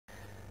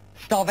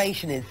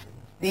starvation is.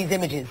 These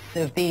images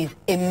of these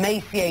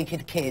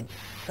emaciated kids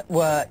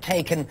were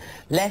taken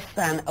less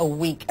than a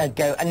week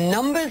ago. And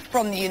numbers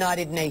from the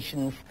United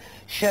Nations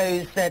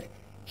shows that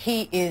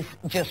he is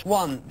just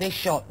one, this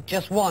shot,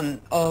 just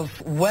one of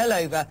well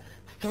over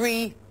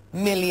 3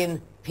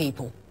 million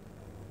people.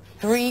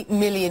 3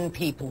 million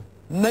people.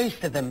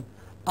 Most of them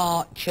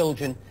are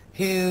children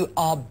who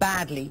are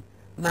badly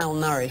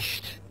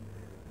malnourished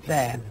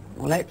there.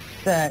 Well,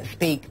 let's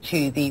speak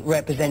to the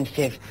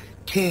representative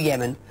to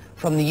Yemen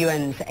from the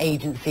UN's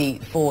Agency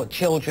for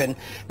Children,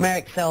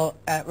 Meritxell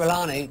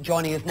Relano,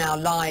 joining us now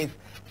live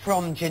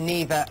from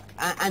Geneva.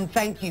 And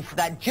thank you for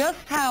that. Just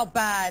how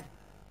bad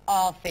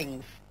are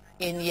things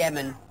in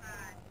Yemen?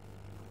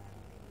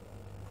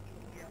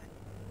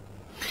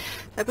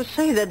 I would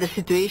say that the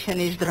situation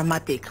is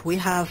dramatic. We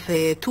have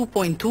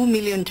 2.2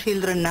 million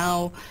children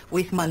now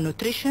with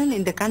malnutrition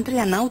in the country,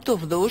 and out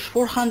of those,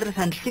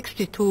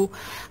 462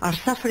 are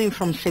suffering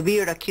from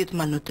severe acute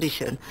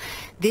malnutrition.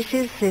 This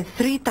is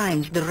 3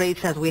 times the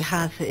rates that we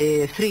had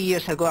 3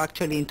 years ago,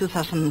 actually, in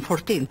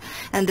 2014.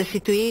 And the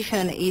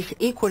situation is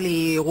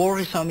equally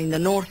worrisome in the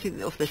north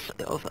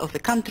of the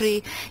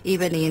country,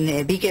 even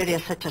in big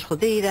areas such as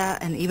Hodeida,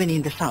 and even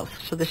in the south.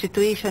 So the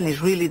situation is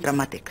really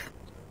dramatic.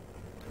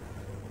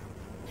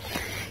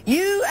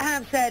 You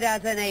have said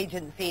as an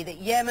agency that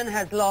Yemen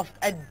has lost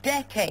a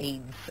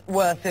decade's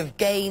worth of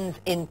gains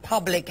in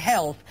public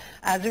health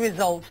as a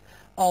result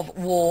of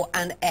war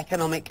and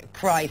economic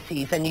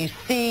crises. And you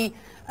see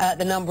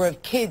the number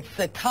of kids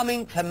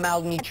succumbing to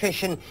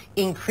malnutrition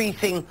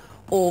increasing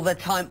all the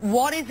time.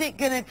 What is it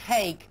going to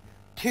take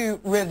to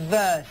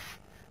reverse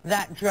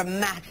that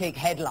dramatic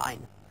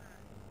headline?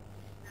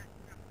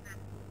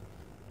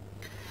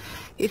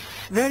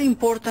 It's very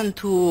important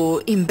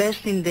to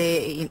invest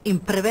in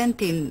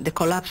preventing the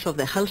collapse of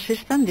the health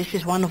system. This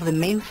is one of the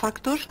main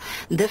factors.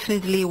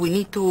 Definitely, we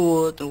need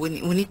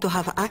to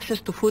have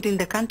access to food in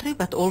the country,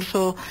 but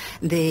also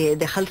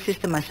the health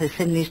system, as I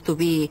said, needs to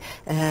be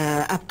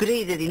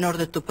upgraded in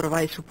order to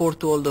provide support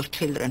to all those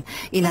children.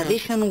 In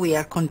addition, we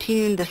are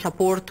continuing the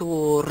support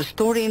to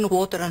restoring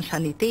water and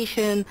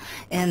sanitation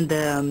and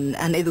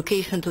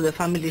education to the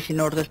families in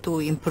order to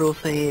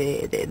improve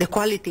the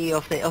quality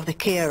of the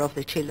care of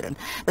the children.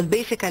 But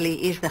basically,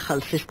 it's the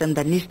health system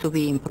that needs to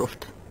be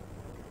improved.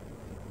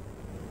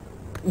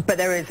 But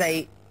there is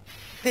a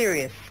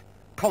serious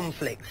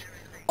conflict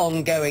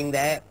ongoing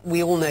there.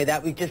 We all know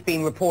that. We've just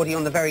been reporting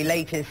on the very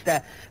latest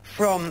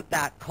from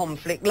that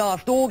conflict.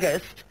 Last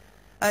August,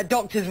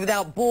 Doctors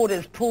Without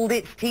Borders pulled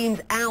its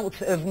teams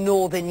out of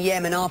northern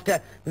Yemen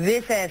after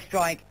this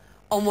airstrike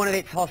on one of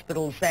its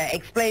hospitals there.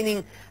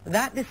 Explaining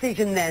that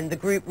decision then, the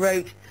group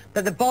wrote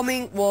that the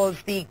bombing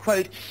was the,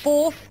 quote,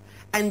 4th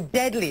and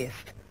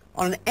deadliest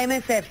on an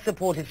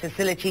MSF-supported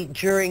facility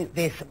during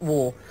this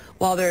war,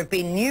 while there have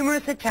been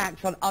numerous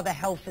attacks on other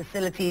health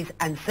facilities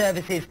and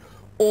services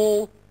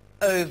all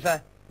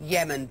over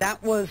Yemen.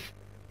 That was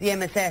the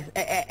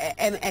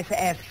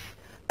MSF's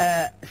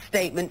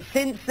statement.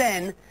 Since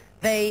then,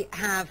 they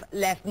have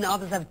left, and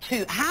others have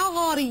too. How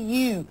hard are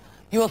you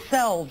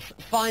yourselves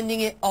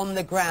finding it on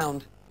the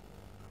ground?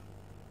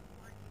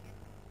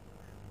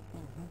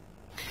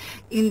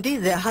 Indeed,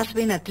 there has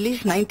been at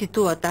least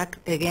 92 attacks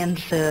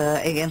against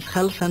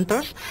health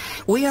centers.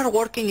 We are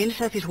working,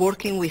 UNICEF is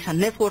working with a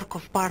network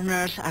of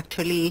partners,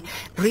 actually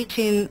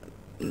reaching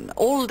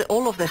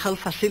all of the health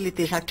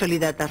facilities actually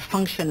that are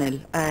functional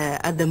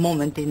at the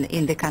moment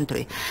in the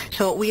country.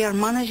 So we are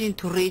managing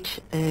to reach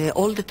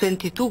all the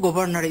 22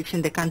 governorates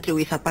in the country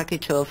with a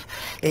package of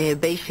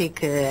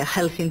basic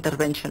health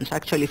interventions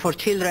actually for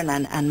children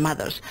and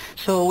mothers.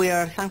 So we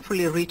are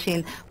thankfully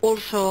reaching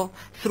also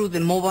through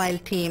the mobile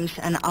teams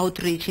and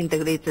outreach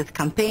integrated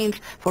campaigns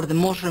for the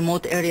most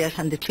remote areas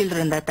and the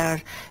children that are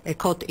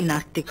caught in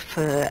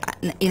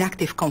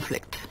active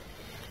conflict.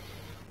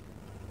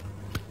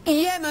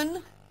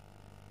 Yemen,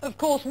 of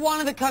course, one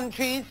of the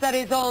countries that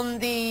is on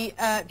the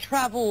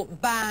travel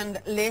banned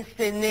list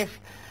in this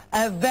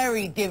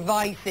very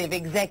divisive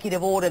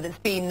executive order that's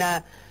been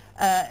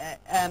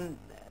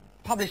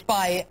published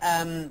by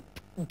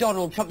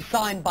Donald Trump,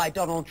 signed by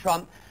Donald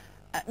Trump.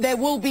 There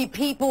will be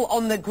people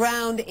on the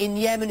ground in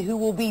Yemen who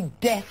will be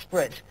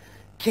desperate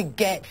to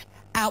get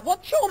out.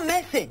 What's your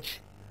message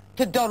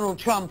to Donald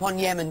Trump on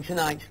Yemen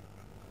tonight?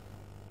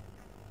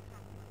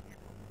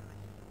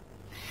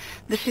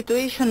 The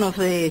situation of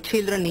the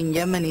children in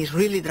Yemen is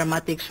really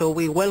dramatic, so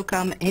we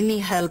welcome any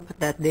help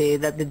that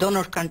the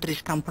donor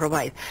countries can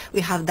provide.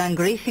 We have done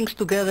great things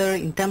together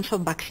in terms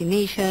of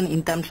vaccination,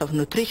 in terms of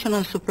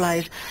nutritional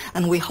supplies,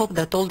 and we hope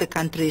that all the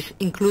countries,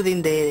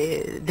 including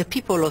the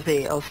people of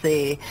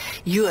the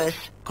U.S.,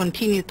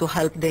 continue to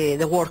help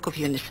the work of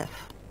UNICEF.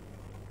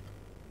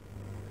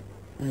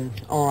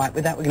 All right,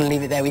 with that we're going to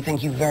leave it there. We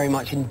thank you very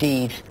much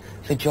indeed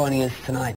for joining us tonight.